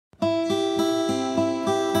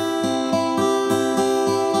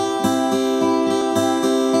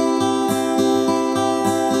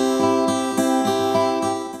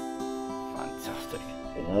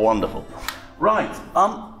Right,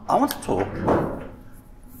 I want to talk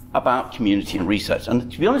about community and research,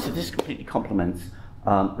 and to be honest, this completely complements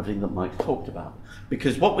everything that Mike talked about,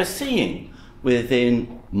 because what we're seeing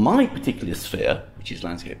within my particular sphere, which is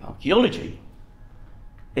landscape archaeology,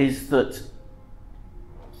 is that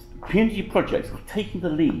community projects are taking the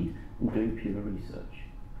lead in doing pure research.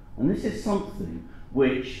 And this is something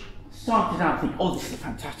which started out thinking, oh, this is a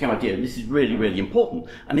fantastic idea, and this is really, really important,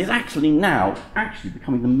 and is actually now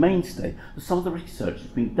becoming the mainstay of some of the research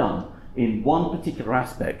that's being done in one particular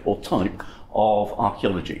aspect or type of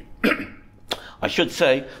archaeology. I should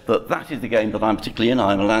say that that is the game that I'm particularly in.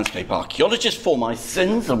 I'm a landscape archaeologist for my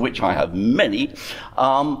sins, of which I have many,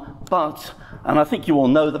 and I think you all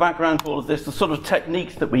know the background to all of this. The sort of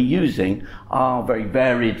techniques that we're using are very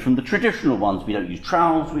varied from the traditional ones. We don't use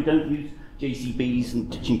trowels, we don't use JCBs and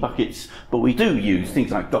ditching buckets, but we do use things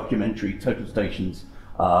like documentary, total stations,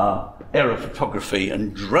 aerial photography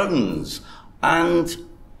and drones. And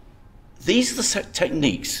these are the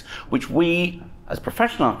techniques which we, as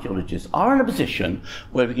professional archaeologists, are in a position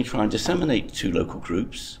where we can try and disseminate to local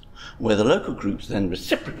groups, where the local groups then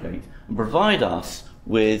reciprocate and provide us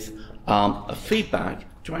with a feedback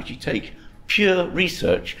to actually take pure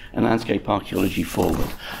research and landscape archaeology forward.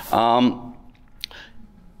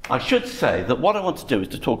 I should say that what I want to do is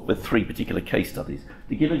to talk about 3 particular case studies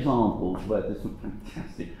to give examples where there's some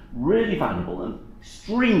fantastic, really valuable and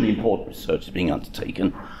extremely important research is being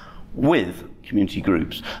undertaken with community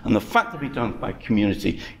groups. And the fact that we've done it by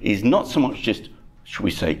community is not so much just, should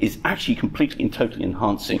we say, is actually completely and totally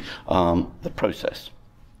enhancing the process.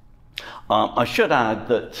 I should add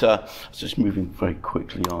that, just moving very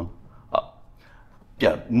quickly on,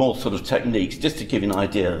 more sort of techniques, just to give you an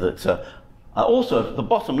idea that also the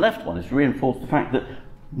bottom left one is reinforced the fact that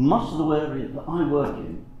much of the area that I work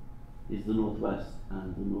in is the northwest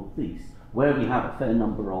and the northeast, where we have a fair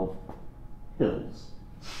number of hills.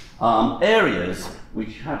 Areas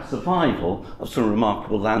which have survival of some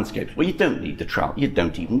remarkable landscapes, where you don't need the trowel, you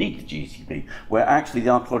don't even need the GCB, where actually the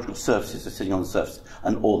archaeological surfaces are sitting on the surface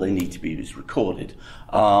and all they need to be is recorded.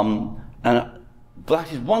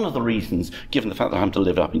 That is one of the reasons, given the fact that I happen to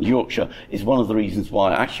live up in Yorkshire, is one of the reasons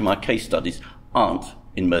why actually my case studies aren't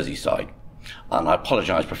in Merseyside. And I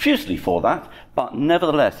apologise profusely for that, but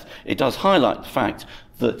nevertheless, it does highlight the fact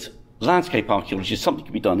that landscape archaeology is something that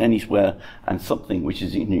can be done anywhere and something which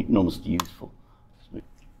is enormously useful.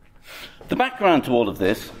 The background to all of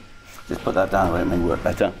this, just put that down where it may work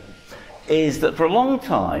better, is that for a long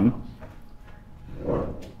time,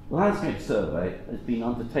 landscape survey has been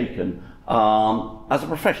undertaken as a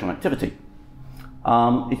professional activity.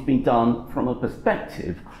 It's been done from a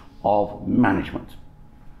perspective of management.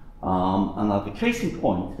 And the case in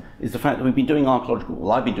point is the fact that we've been doing archaeological,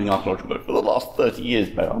 well, I've been doing archaeological work for the last 30 years,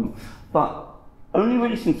 but only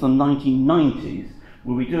really since the 1990s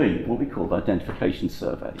were we doing what we called identification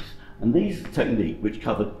surveys. And these techniques, which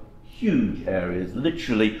covered huge areas,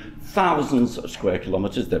 literally thousands of square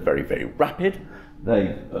kilometres, they're very, very rapid.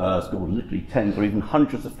 They scored literally tens or even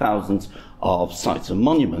hundreds of thousands of sites and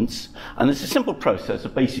monuments. And it's a simple process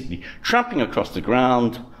of basically tramping across the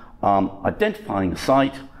ground, identifying a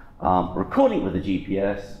site, recording it with a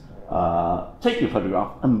GPS, taking a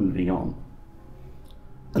photograph and moving on.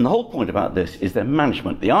 And the whole point about this is their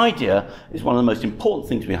management. The idea is one of the most important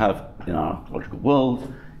things we have in our archaeological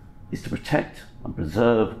world is to protect and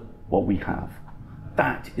preserve what we have.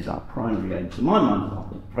 That is our primary aim. To my mind,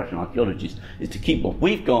 as a professional archaeologist, is to keep what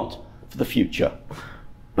we've got for the future.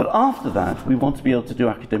 But after that, we want to be able to do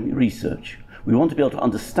academic research. We want to be able to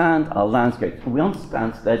understand our landscapes, and we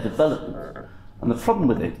understand their development. And the problem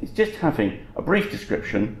with it is just having a brief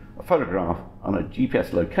description, a photograph, and a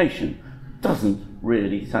GPS location doesn't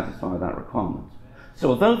really satisfy that requirement.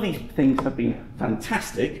 So although these things have been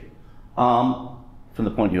fantastic, from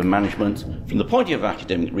the point of view of management, from the point of view of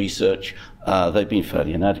academic research, they've been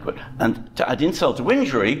fairly inadequate. And to add insult to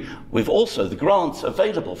injury, we've also, the grants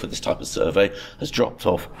available for this type of survey has dropped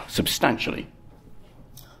off substantially.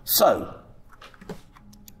 So,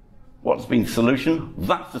 what's been the solution?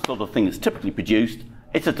 That's the sort of thing that's typically produced.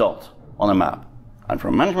 It's a dot on a map. And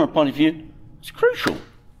from a management point of view, it's crucial.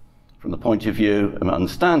 From the point of view of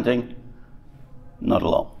understanding, not a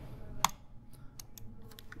lot.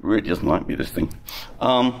 Really doesn't like me, this thing.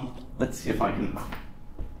 Let's see if I can.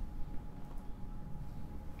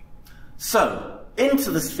 So, into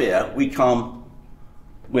the sphere we come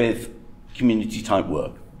with community type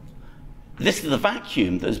work. This is the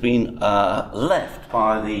vacuum that has been left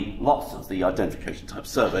by the loss of the identification type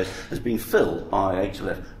survey has been filled by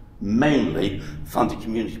HLF, mainly funded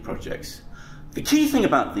community projects. The key thing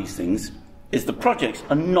about these things is the projects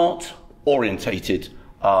are not orientated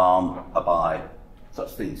by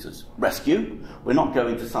such things as rescue. We're not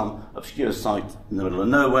going to some obscure site in the middle of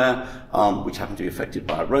nowhere, which happen to be affected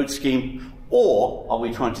by a road scheme, or are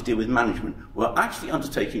we trying to deal with management? We're actually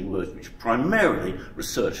undertaking work which are primarily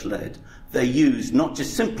research-led. They're used not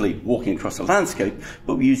just simply walking across a landscape,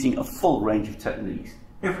 but we're using a full range of techniques,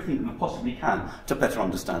 everything that we possibly can to better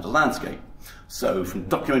understand a landscape. So from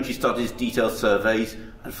documentary studies, detailed surveys,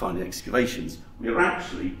 and finally excavations, we are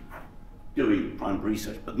actually doing primary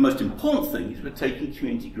research. But the most important thing is we're taking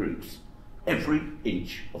community groups every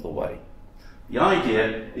inch of the way. The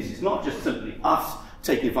idea is it's not just simply us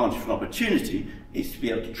taking advantage of an opportunity, it's to be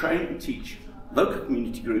able to train and teach local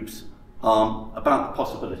community groups about the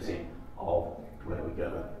possibility of where we're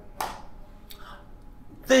going.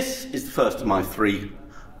 This is the first of my 3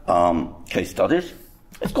 case studies.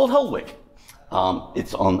 It's called Holwick.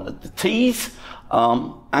 It's on the Tees,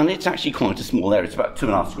 and it's actually quite a small area. It's about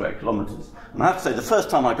 2.5 square kilometres. And I have to say, the first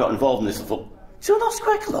time I got involved in this, I thought, 2.5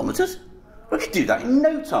 square kilometres? We could do that in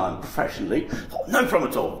no time professionally. I thought, no problem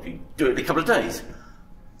at all. You do it in a couple of days.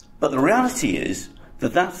 But the reality is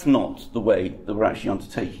that that's not the way that we're actually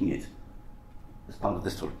undertaking it as part of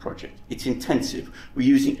this sort of project. It's intensive. We're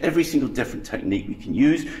using every single different technique we can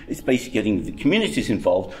use. It's basically getting the communities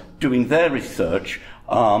involved, doing their research,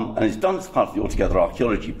 and it's done as part of the Altogether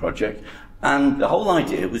Archaeology project. And the whole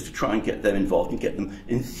idea was to try and get them involved and get them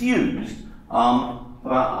enthused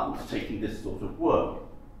about undertaking this sort of work.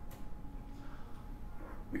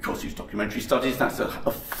 We of course use documentary studies, that's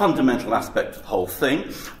a fundamental aspect of the whole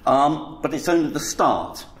thing, but it's only the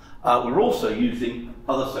start. We're also using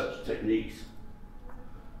other such techniques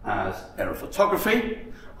as aerial photography,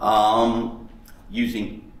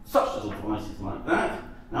 using such little devices like that.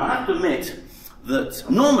 Now I have to admit that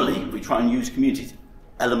normally we try and use community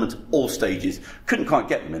element at all stages. Couldn't quite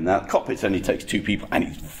get them in that. Cockpits only takes 2 people and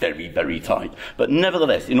it's very, very tight. But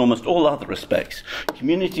nevertheless, in almost all other respects,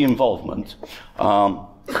 community involvement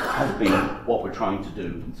has been what we're trying to do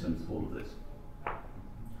in terms of all of this.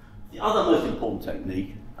 The other most important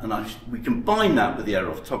technique, and we combine that with the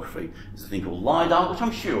aerial photography, is a thing called LiDAR, which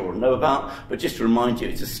I'm sure you all know about, but just to remind you,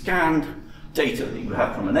 it's a scanned data that you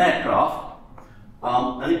have from an aircraft,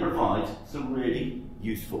 and it provides some really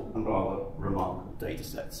useful and rather remarkable data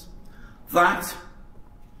sets. That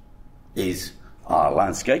is our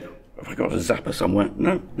landscape. Have I got a zapper somewhere?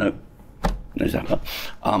 No zapper.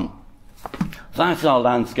 That's our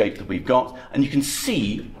landscape that we've got, and you can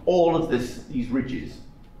see all of these ridges.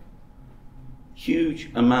 Huge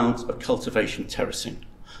amounts of cultivation terracing.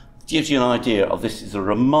 It gives you an idea of this is a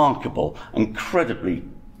remarkable, incredibly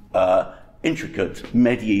intricate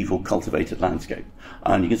medieval cultivated landscape.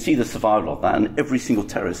 And you can see the survival of that, and every single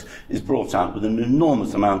terrace is brought out with an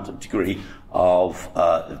enormous amount of degree of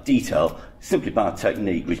detail, simply by a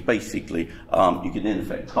technique which basically you can in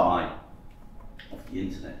effect buy off the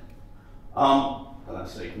internet. And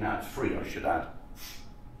that's it, now it's free, I should add.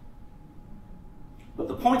 But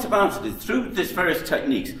the point about it is, through these various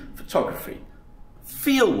techniques, photography,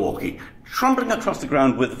 field walking, trampling across the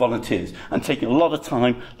ground with volunteers, and taking a lot of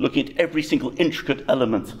time looking at every single intricate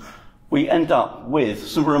element, we end up with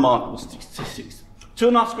some remarkable statistics.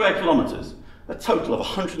 2.5 square kilometres, a total of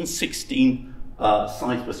 116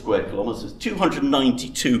 sites per square kilometres,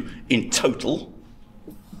 292 in total,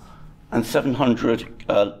 and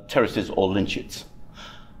 700 terraces or lynchets.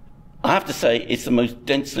 I have to say, it's the most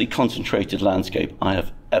densely concentrated landscape I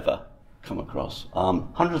have ever come across.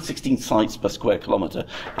 116 sites per square kilometre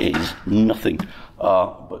is nothing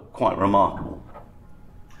but quite remarkable.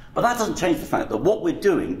 But that doesn't change the fact that what we're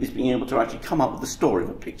doing is being able to actually come up with a story, of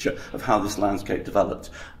a picture of how this landscape developed.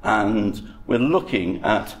 And we're looking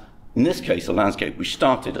at, in this case, a landscape which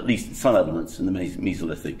started, at least in some elements, in the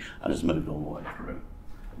Mesolithic and has moved all the way through.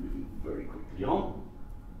 Moving very quickly on.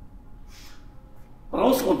 But I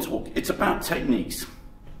also want to talk, it's about techniques.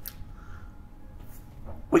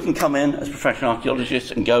 We can come in as professional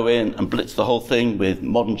archaeologists and go in and blitz the whole thing with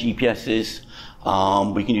modern GPSs.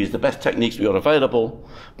 We can use the best techniques we've got available.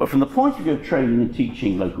 But from the point of view of training and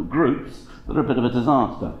teaching local groups, they're a bit of a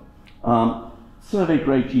disaster.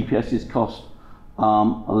 Survey-grade GPSs cost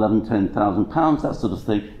 £10,000, that sort of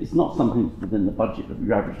thing. It's not something within the budget of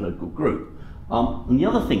your average local group. And the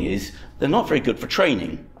other thing is, they're not very good for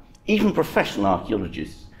training. Even professional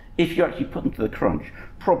archaeologists, if you actually put them to the crunch,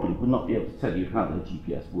 probably would not be able to tell you how their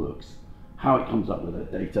GPS works, how it comes up with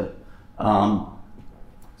their data.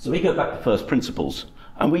 So we go back to first principles,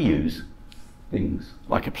 and we use things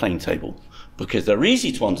like a plane table, because they're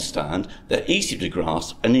easy to understand, they're easy to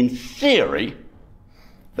grasp, and in theory,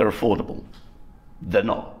 they're affordable. They're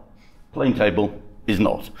not. Plane table is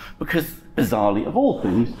not, because bizarrely, of all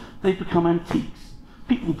things, they've become antiques.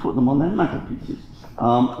 people put them on their mantelpieces.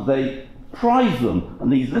 They prize them,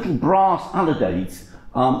 and these little brass alidades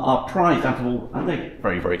are prized out of all, and they're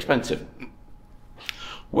very, very expensive.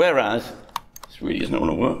 Whereas, this really isn't going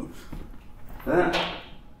to work,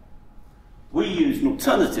 we use an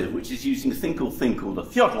alternative, which is using a thing called a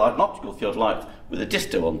theodolite, an optical theodolite, with a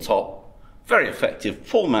disto on top. Very effective,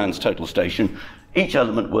 4 man's total station, each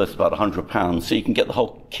element worth about £100, so you can get the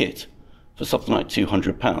whole kit for something like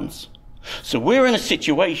 £200. So we're in a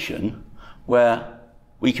situation where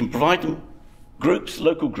we can provide them groups,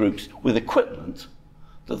 local groups, with equipment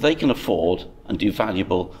that they can afford and do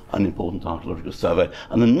valuable and important archaeological survey.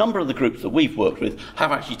 And a number of the groups that we've worked with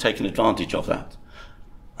have actually taken advantage of that.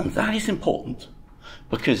 And that is important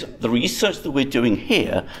because the research that we're doing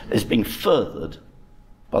here is being furthered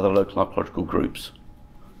by the local archaeological groups.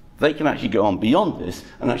 They can actually go on beyond this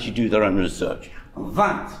and actually do their own research. And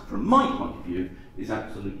that, from my point of view, is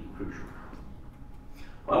absolutely crucial.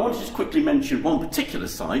 I want to just quickly mention one particular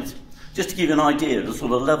site, just to give you an idea of the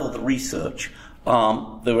sort of level of the research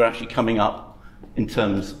that we're actually coming up in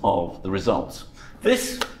terms of the results.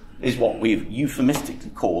 This is what we've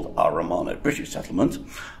euphemistically called our Romano-British settlement.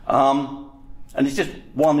 And it's just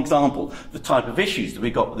one example, the type of issues that we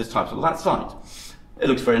got with this type of site. It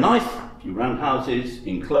looks very nice, a few round houses,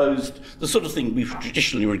 enclosed, the sort of thing we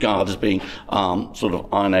traditionally regard as being sort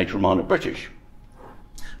of Iron Age Romano-British.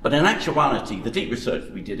 But in actuality, the deep research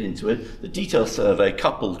that we did into it, the detailed survey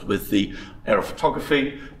coupled with the aerial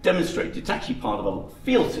photography, demonstrated it's actually part of a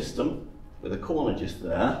field system with a corner just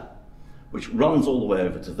there, which runs all the way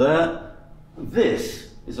over to there. And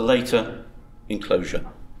this is a later enclosure.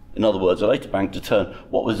 In other words, a later bank to turn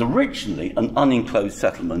what was originally an unenclosed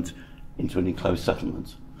settlement into an enclosed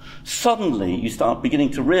settlement. Suddenly, you start beginning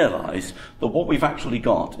to realise that what we've actually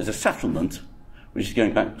got is a settlement which is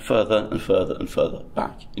going back further and further and further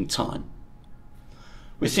back in time.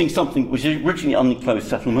 We're seeing something which is originally an unenclosed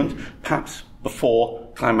settlement, perhaps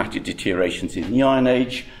before climatic deteriorations in the Iron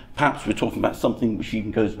Age. Perhaps we're talking about something which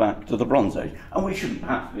even goes back to the Bronze Age. And we shouldn't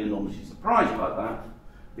perhaps be enormously surprised about that,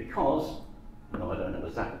 because, no, I don't know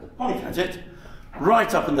exactly to point at it,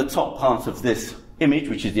 right up in the top part of this image,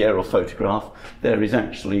 which is the aerial photograph, there is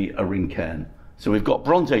actually a ring cairn. So we've got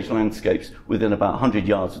Bronze Age landscapes within about 100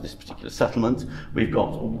 yards of this particular settlement. We've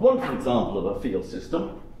got a wonderful example of a field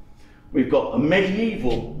system. We've got a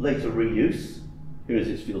medieval later reuse. Here is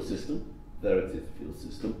its field system. There it is, the field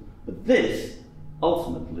system. But this,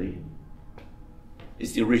 ultimately,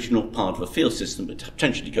 is the original part of a field system that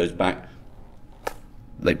potentially goes back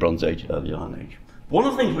late Bronze Age, early Iron Age. One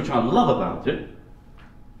of the things which I love about it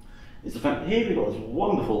is the fact that here we've got this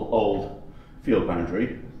wonderful old field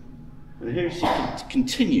boundary. And here you see it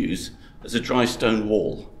continues as a dry stone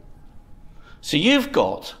wall. So you've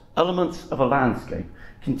got elements of a landscape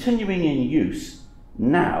continuing in use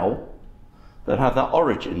now that have their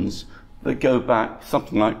origins that go back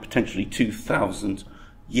something like potentially 2,000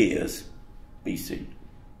 years BC.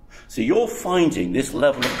 So you're finding this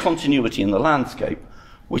level of continuity in the landscape,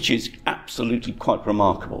 which is absolutely quite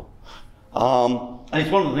remarkable. And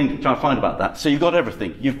it's one of the things which I find about that. So you've got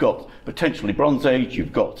everything. You've got potentially Bronze Age,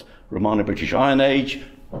 you've got Romano-British Iron Age,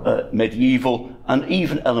 medieval, and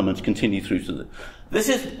even elements continue through to This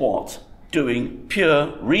is what doing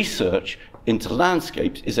pure research into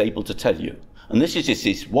landscapes is able to tell you. And this is just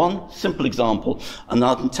this one simple example, and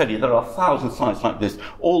I can tell you there are 1,000 sites like this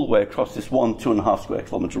all the way across this 2.5 square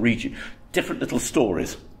kilometre region. Different little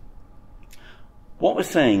stories. What we're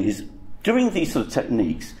saying is doing these sort of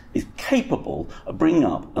techniques is capable of bringing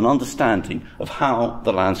up an understanding of how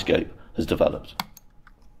the landscape has developed.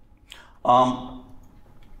 Sorry,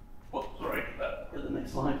 the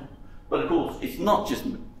next slide. But of course, it's not just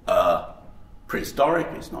prehistoric,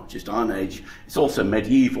 it's not just Iron Age, it's also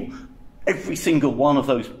medieval. Every single one of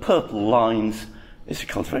those purple lines is a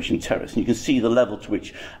cultivation terrace, and you can see the level to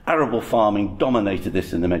which arable farming dominated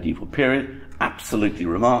this in the medieval period. Absolutely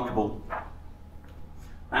remarkable.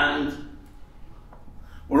 And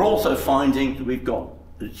we're also finding that we've got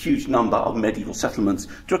a huge number of medieval settlements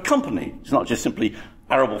to accompany. It's not just simply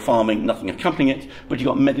arable farming, nothing accompanying it, but you've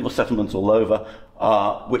got medieval settlements all over,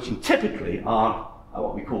 which typically are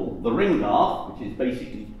what we call the ring garth, which is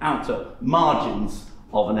basically outer margins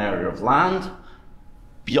of an area of land.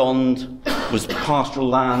 Beyond was pastoral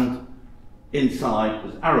land, inside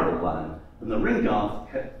was arable land. And the ring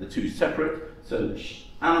garth kept the two separate, so the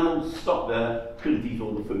animals stopped there, couldn't eat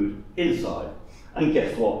all the food inside. And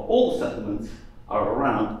guess what? All settlements are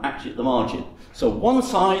around, actually at the margin. So one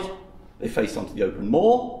side, they face onto the open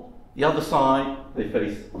moor, the other side, they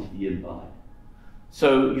face onto the inby.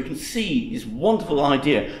 So you can see this wonderful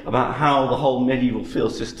idea about how the whole medieval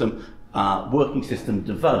field system working system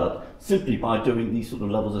developed simply by doing these sort of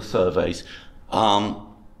levels of surveys.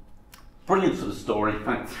 Brilliant sort of story,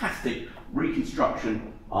 fantastic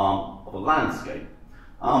reconstruction of a landscape.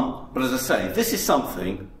 But as I say, this is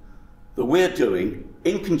something that we're doing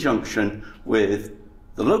in conjunction with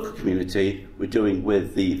the local community, we're doing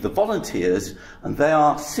with the volunteers, and they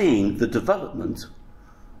are seeing the development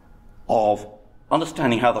of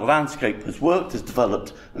understanding how the landscape has worked, has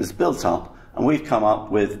developed, and has built up, and we've come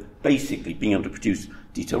up with basically being able to produce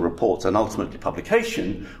detailed reports and ultimately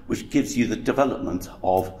publication, which gives you the development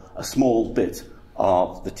of a small bit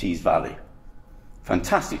of the Tees Valley.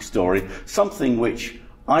 Fantastic story, something which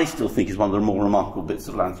I still think is one of the more remarkable bits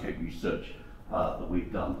of landscape research that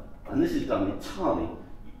we've done. And this is done entirely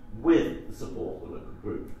with the support of the local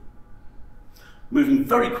group. Moving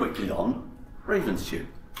very quickly on, Ravenshew.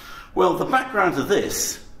 Well, the background of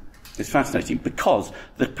this is fascinating because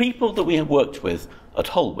the people that we have worked with at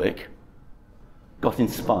Holwick got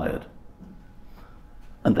inspired.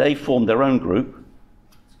 And they formed their own group.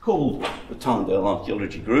 It's called the Tarndale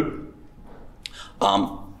Archaeology Group,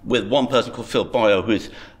 with one person called Phil Boyer, who is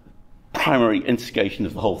primary instigation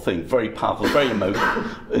of the whole thing, very powerful, very emotional,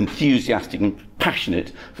 enthusiastic and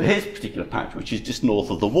passionate for his particular patch, which is just north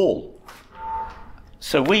of the wall.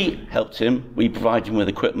 So we helped him, we provided him with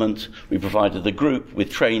equipment, we provided the group with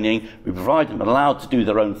training, we provided them allowed to do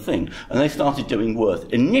their own thing, and they started doing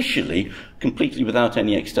work, initially completely without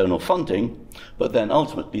any external funding, but then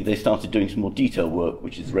ultimately they started doing some more detailed work,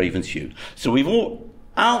 which is Ravenshew. So we've all,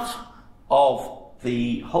 out of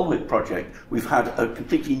the Holwick project, we've had a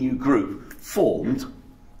completely new group formed,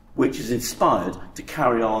 which is inspired to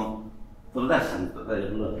carry on the lessons that they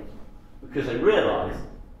have learned, because they realise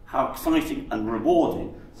how exciting and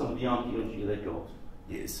rewarding some of the archaeology they've got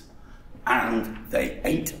is. And they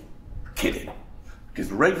ain't kidding, because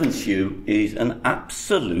Ravenshew is an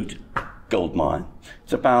absolute goldmine.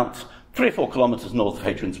 It's about 3 or 4 kilometres north of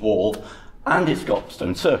Hadrian's Wall, and it's got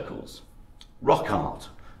stone circles, rock art,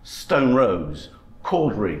 stone rows,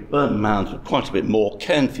 cauldry, burnt mounds, with quite a bit more,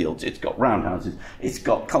 cairnfields, it's got roundhouses, it's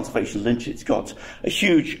got conservation lynch, it's got a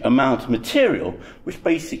huge amount of material which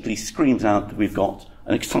basically screams out that we've got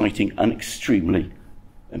an exciting and extremely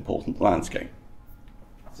important landscape.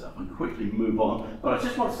 So I'll quickly move on, but I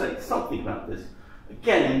just want to say something about this.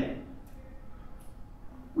 Again,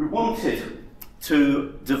 we wanted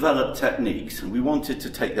to develop techniques and we wanted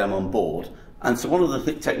to take them on board, and so one of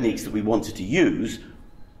the techniques that we wanted to use,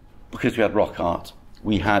 because we had rock art,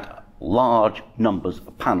 we had large numbers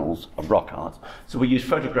of panels of rock art. So we use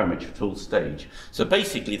photogrammetry at all stage. So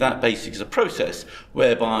basically that is a process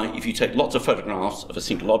whereby if you take lots of photographs of a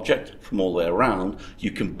single object from all the way around, you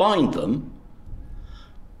combine them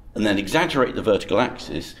and then exaggerate the vertical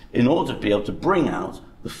axis in order to be able to bring out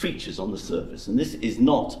the features on the surface. And this is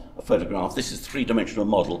not a photograph, this is a three-dimensional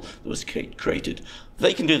model that was created.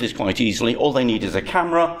 They can do this quite easily. All they need is a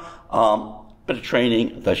camera, bit of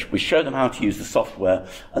training, we show them how to use the software,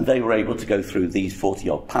 and they were able to go through these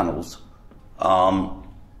 40-odd panels,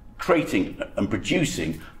 creating and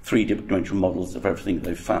producing three-dimensional models of everything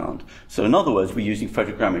they've found. So in other words, we're using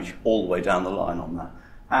photogrammetry all the way down the line on that.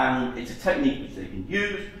 And it's a technique which they can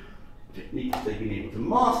use, a technique which they've been able to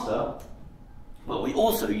master, but we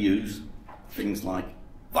also use things like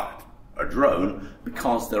that, a drone,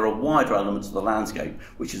 because there are wider elements of the landscape,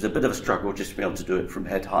 which is a bit of a struggle just to be able to do it from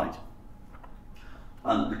head height.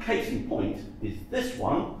 And the case in point is this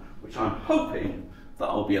one, which I'm hoping that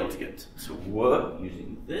I'll be able to get to work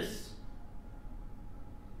using this.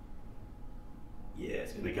 Yeah,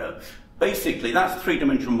 it's going to go. Basically, that's a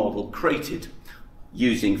three-dimensional model created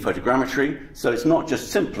using photogrammetry. So it's not just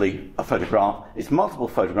simply a photograph, it's multiple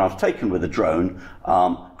photographs taken with a drone,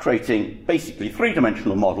 creating basically a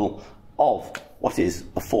three-dimensional model of what is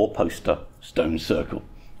a four-poster stone circle.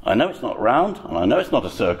 I know it's not round, and I know it's not a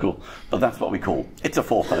circle, but that's what we call it's a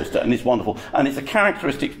four-poster, and it's wonderful. And it's a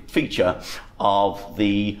characteristic feature of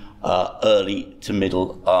the early to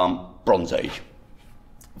middle Bronze Age.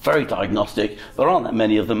 Very diagnostic. There aren't that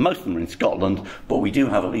many of them. Most of them are in Scotland, but we do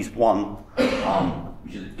have at least one,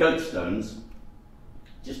 which is goat stones,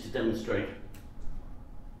 just to demonstrate. There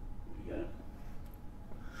we go.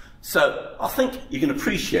 So I think you can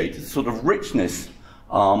appreciate the sort of richness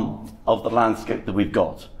of the landscape that we've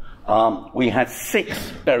got. We had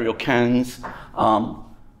 6 burial cairns. Of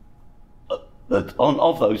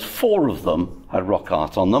those, 4 of them had rock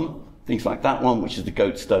art on them. Things like that one, which is the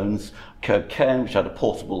goat stones. Kirk Cairn, which had a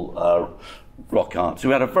portable rock art. So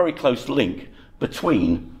we had a very close link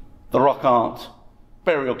between the rock art,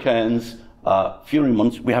 burial cairns, funerary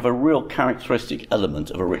monuments, we have a real characteristic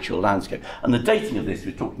element of a ritual landscape. And the dating of this,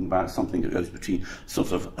 we're talking about something that goes between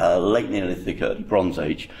sort of late Neolithic, early Bronze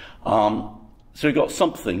Age. So we've got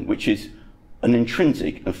something which is an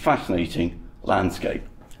intrinsic and fascinating landscape.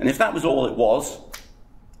 And if that was all it was,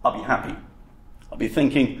 I'd be happy. I'd be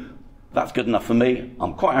thinking, that's good enough for me.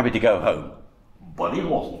 I'm quite happy to go home. But it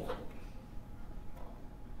wasn't.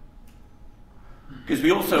 Because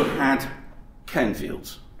we also had ken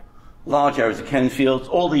fields. Large areas of ken fields,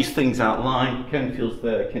 all these things outlined, ken fields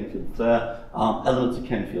there, elements of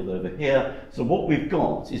ken field over here. So what we've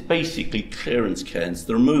got is basically clearance cairns,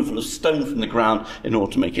 the removal of stone from the ground in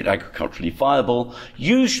order to make it agriculturally viable,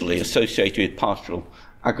 usually associated with pastoral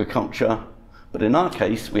agriculture. But in our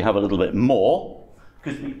case, we have a little bit more,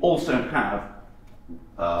 because we also have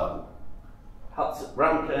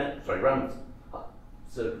round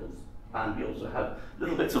circles, and we also have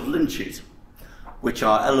little bits of lynches, which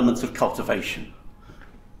are elements of cultivation,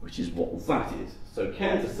 which is what that is. So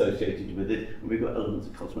cairns associated with it, and we've got elements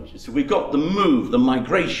of cultivation. So we've got the move, the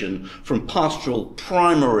migration from pastoral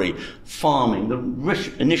primary farming,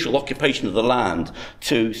 the initial occupation of the land,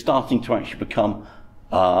 to starting to actually become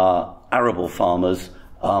arable farmers.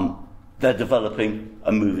 They're developing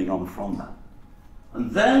and moving on from that.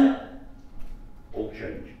 And then, all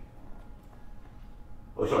change.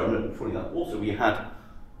 Oh, sorry, no, before that, also we had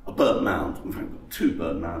a burnt mound. In fact, we've got two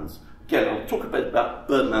burnt mounds. Again, I'll talk a bit about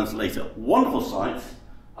burnt mounds later. Wonderful sites,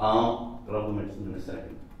 but I will mention them in a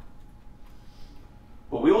second.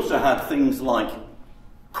 But we also had things like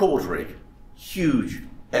cord rig, huge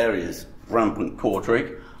areas of rampant cord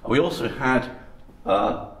rig. And we also had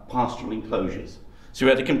pastoral enclosures. So we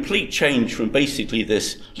had a complete change from basically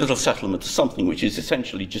this little settlement to something which is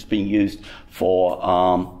essentially just being used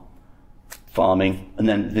for farming, and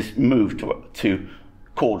then this move to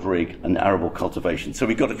cord rig and arable cultivation. So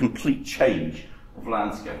we've got a complete change of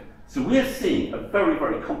landscape. So we're seeing a very,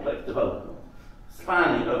 very complex development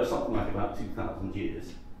spanning over something like about 2,000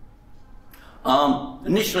 years.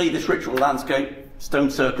 Initially, this ritual landscape, stone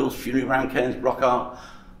circles, funerary round cairns, rock art,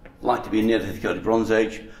 like to be in Neolithic early Bronze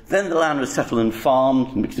Age. Then the land was settled and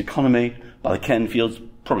farmed, mixed economy, by the ken fields,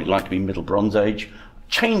 probably like to be Middle Bronze Age.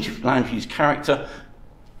 Change of land use character,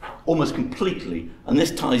 almost completely, and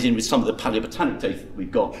this ties in with some of the paleobotanic data that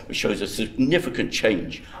we've got, which shows a significant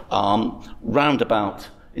change roundabout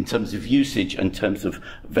in terms of usage and in terms of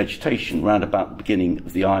vegetation, round about the beginning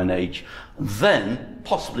of the Iron Age. Then,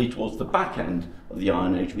 possibly towards the back end of the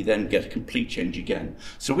Iron Age, we then get a complete change again.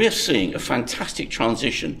 So we're seeing a fantastic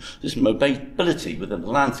transition, this mobility within the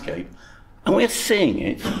landscape, and we're seeing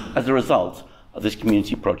it as a result of this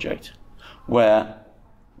community project, where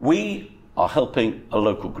we are helping a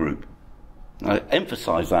local group. I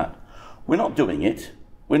emphasise that. We're not doing it.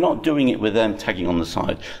 We're not doing it with them tagging on the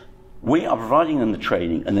side. We are providing them the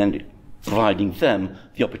training and then providing them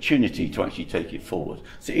the opportunity to actually take it forward.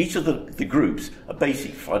 So each of the groups are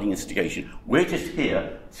basically providing instigation. We're just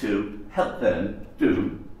here to help them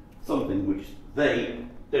do something which they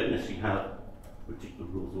don't necessarily have particular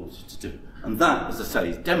rules also to do. And that, as I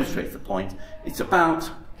say, demonstrates the point. It's about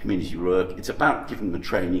community work, it's about giving them the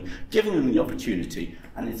training, giving them the opportunity,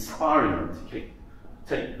 and inspiring them to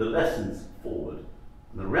take the lessons forward.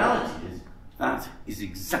 And the reality is, that is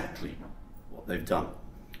exactly what they've done.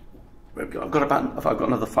 I've got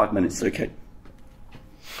another 5 minutes, okay.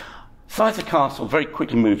 Sizer Castle, very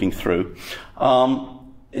quickly moving through,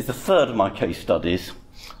 is the third of my case studies.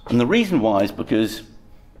 And the reason why is because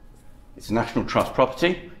it's a National Trust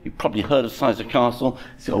property. You've probably heard of Sizer Castle.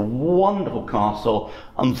 It's a wonderful castle,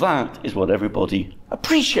 and that is what everybody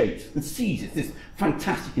appreciates and sees. It's this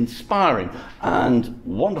fantastic, inspiring, and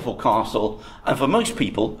wonderful castle. And for most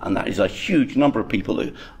people, and that is a huge number of people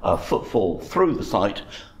who footfall through the site,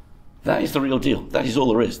 that is the real deal. That is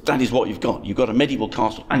all there is. That is what you've got. You've got a medieval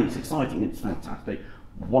castle, and it's exciting, it's fantastic,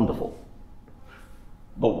 wonderful.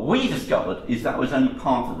 But what we discovered is that was only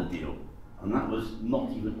part of the deal, and that was not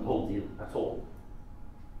even the whole deal at all.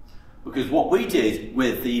 Because what we did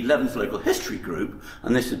with the 11th Local History Group,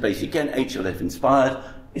 and this is basically, again, HLF inspired,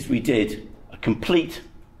 is we did a complete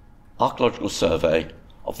archaeological survey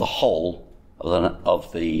of the whole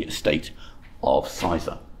of the estate of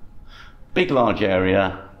Sizer. Big, large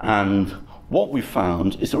area, and what we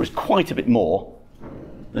found is there is quite a bit more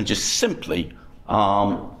than just simply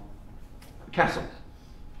castle.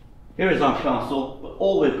 Here is our castle, but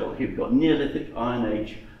all we've got here, we've got Neolithic, Iron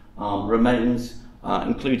Age remains,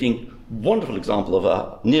 including wonderful example of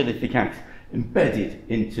a Neolithic axe embedded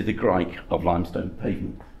into the grike of limestone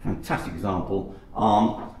pavement. Fantastic example.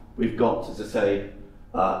 We've got, as I say,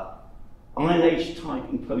 Iron Age type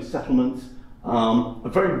enclosed settlements, a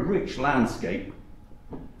very rich landscape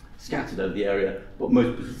scattered over the area, but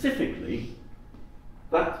most specifically,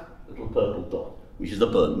 that little purple dot, which is a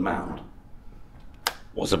burnt mound.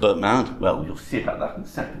 What's a burnt mound? Well, you'll see about that in a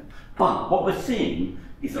second. But what we're seeing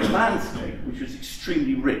is a landscape which was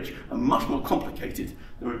extremely rich and much more complicated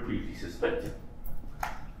than we previously suspected.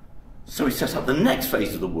 So we set up the next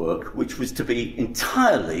phase of the work, which was to be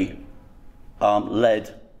entirely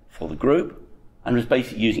led for the group, and was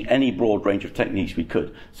basically using any broad range of techniques we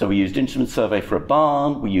could. So we used instrument survey for a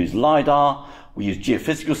barn, we used LiDAR, we used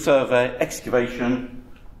geophysical survey, excavation,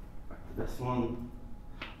 back to this one,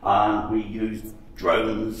 and we used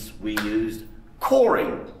drones, we used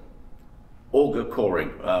coring, auger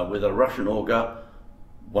coring with a Russian auger,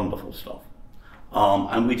 wonderful stuff.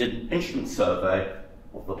 And we did an instrument survey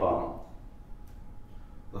of the barn.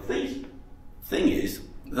 The thing is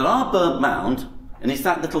that our burnt mound, and it's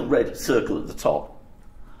that little red circle at the top,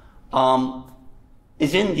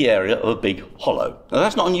 is in the area of a big hollow. Now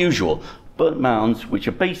that's not unusual. Burnt mounds, which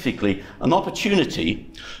are basically an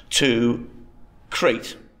opportunity to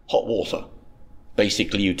create hot water.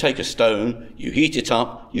 Basically, you take a stone, you heat it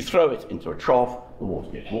up, you throw it into a trough, the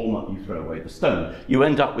water gets warmer, you throw away the stone. You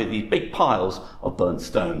end up with these big piles of burnt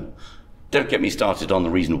stone. Don't get me started on the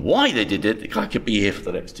reason why they did it. I could be here for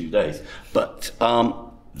the next 2 days. But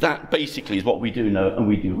that basically is what we do know and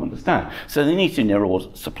we do understand. So they need to near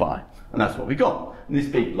ore supply. And that's what we got in this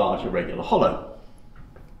big, large, irregular hollow.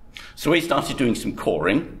 So we started doing some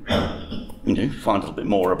coring, find a little bit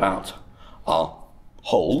more about our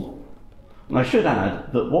hole. And I should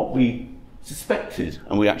add that what we suspected,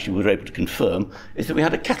 and we actually were able to confirm, is that we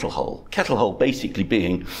had a kettle hole. Kettle hole basically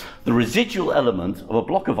being the residual element of a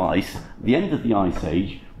block of ice at the end of the ice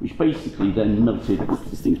age, which basically then melted,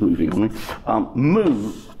 this thing's moving on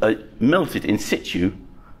me, melted in situ,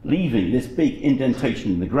 leaving this big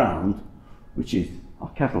indentation in the ground, which is our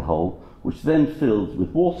kettle hole, which then fills with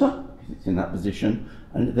water, because it's in that position,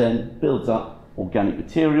 and it then builds up organic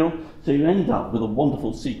material, so you end up with a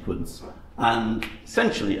wonderful sequence. And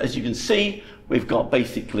essentially, as you can see, we've got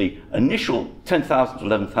basically initial 10,000 to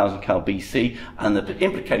 11,000 cal BC, and the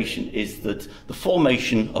implication is that the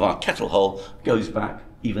formation of our kettle hole goes back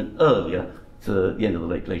even earlier to the end of the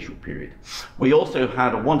late glacial period. We also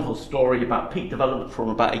had a wonderful story about peat development from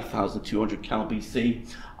about 8,200 cal BC,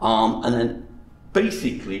 and then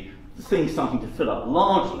basically the thing starting to fill up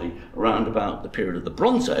largely around about the period of the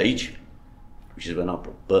Bronze Age, which is when our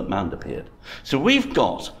burnt mound appeared. So we've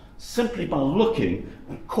got, simply by looking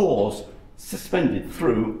at cores suspended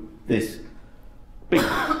through this big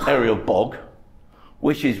area of bog,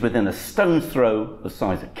 which is within a stone's throw the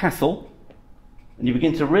size of Castle, and you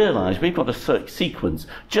begin to realise we've got a sequence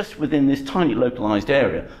just within this tiny localised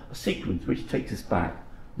area, a sequence which takes us back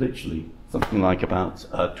literally something like about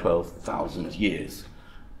 12,000 years.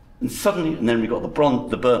 And suddenly, and then we've got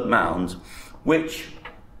the burnt mound, which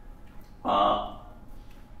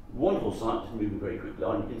wonderful site, just moving very quickly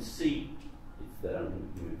on. You can see it's there,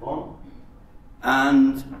 and we move on.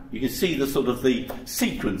 And you can see the sort of the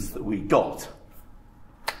sequence that we got.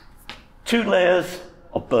 2 layers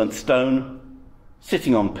of burnt stone,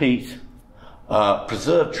 sitting on peat,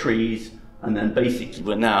 preserved trees, and then basically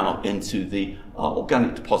we're now into the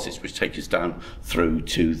organic deposits which take us down through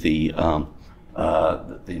to the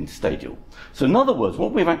stadial. So in other words,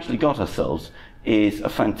 what we've actually got ourselves is a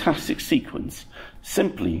fantastic sequence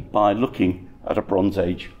simply by looking at a Bronze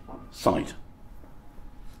Age site.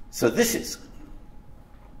 So this is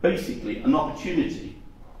basically an opportunity.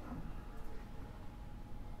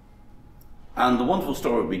 And the wonderful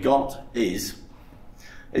story we got is,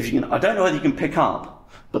 if you can, I don't know whether you can pick up,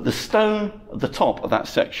 but the stone at the top of that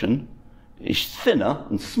section is thinner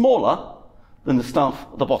and smaller than the stuff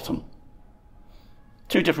at the bottom.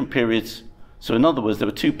 2 different periods. So in other words, there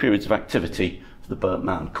were 2 periods of activity for the burnt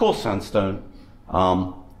mound: coarse sandstone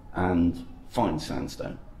and fine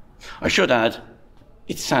sandstone. I should add,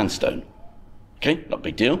 it's sandstone. Okay, not a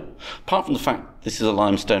big deal. Apart from the fact this is a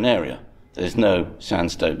limestone area, there's no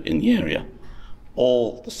sandstone in the area.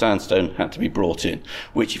 All the sandstone had to be brought in,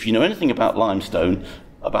 which, if you know anything about limestone,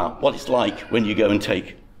 about what it's like when you go and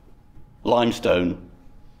take limestone,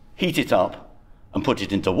 heat it up, and put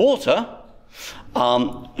it into water,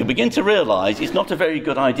 you begin to realise it's not a very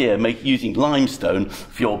good idea using limestone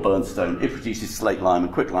for your burnt stone. It produces slate lime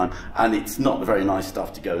and quicklime, and it's not very nice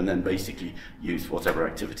stuff to go and then basically use for whatever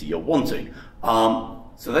activity you're wanting.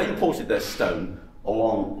 So they imported their stone a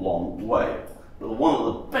long, long way. But one of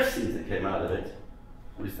the best things that came out of it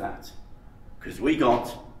was that, because we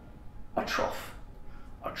got a trough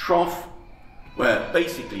where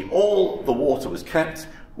basically all the water was kept,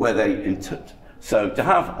 where they So to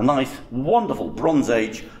have a nice, wonderful Bronze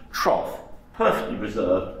Age trough, perfectly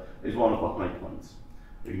preserved, is one of our high points.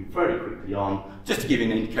 Moving very quickly on, just to give you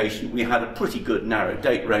an indication, we had a pretty good narrow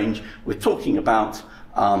date range. We're talking about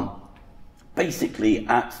basically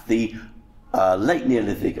at the late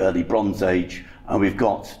Neolithic, early Bronze Age, and we've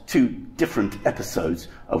got two different episodes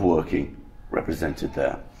of working represented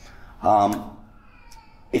there.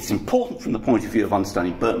 It's important from the point of view of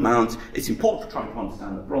understanding burnt mounds. It's important for trying to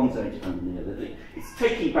understand the Bronze Age and the Neolithic. It's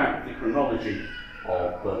taking back the chronology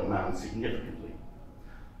of burnt mounds significantly.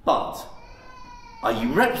 But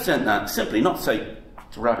you represent that simply, not say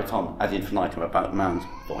to rabbit on ad infinitum about mounds,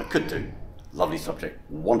 though I could do. Lovely subject,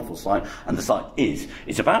 wonderful site, and the site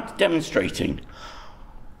it's about demonstrating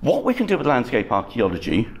what we can do with landscape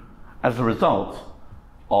archaeology as a result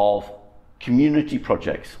of community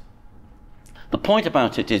projects. The point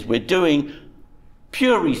about it is we're doing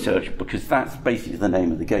pure research because that's basically the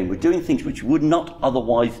name of the game. We're doing things which would not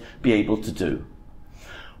otherwise be able to do.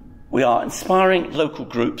 We are inspiring local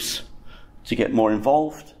groups to get more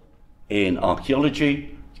involved in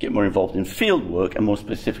archaeology, to get more involved in field work, and more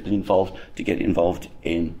specifically to get involved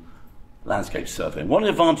in landscape survey. One of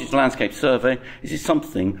the advantages of landscape survey is it's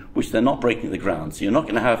something which they're not breaking the ground. So you're not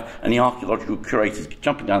going to have any archaeological curators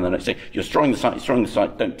jumping down there and say, you're destroying the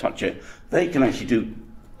site, don't touch it. They can actually do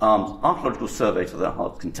archaeological survey to their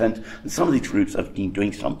heart's content, and some of these groups have been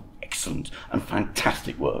doing some excellent and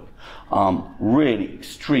fantastic work. Really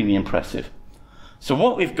extremely impressive. So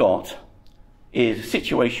what we've got is a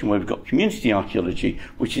situation where we've got community archaeology,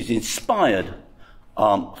 which is inspired,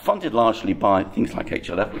 funded largely by things like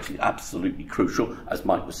HLF, which is absolutely crucial, as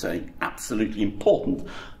Mike was saying, absolutely important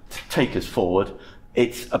to take us forward.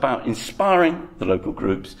 It's about inspiring the local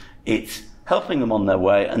groups, it's helping them on their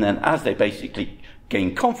way, and then as they basically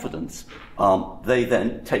gain confidence, they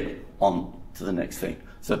then take on to the next thing.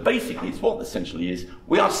 So basically, it's what essentially is,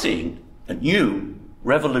 we are seeing a new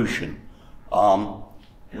revolution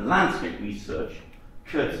in landscape research,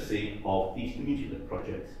 courtesy of these community-led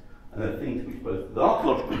projects, and they're things which both the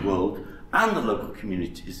archaeological world and the local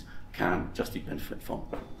communities can justly benefit from.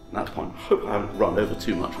 At that point, I hope I haven't run over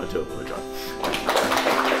too much, I do apologise.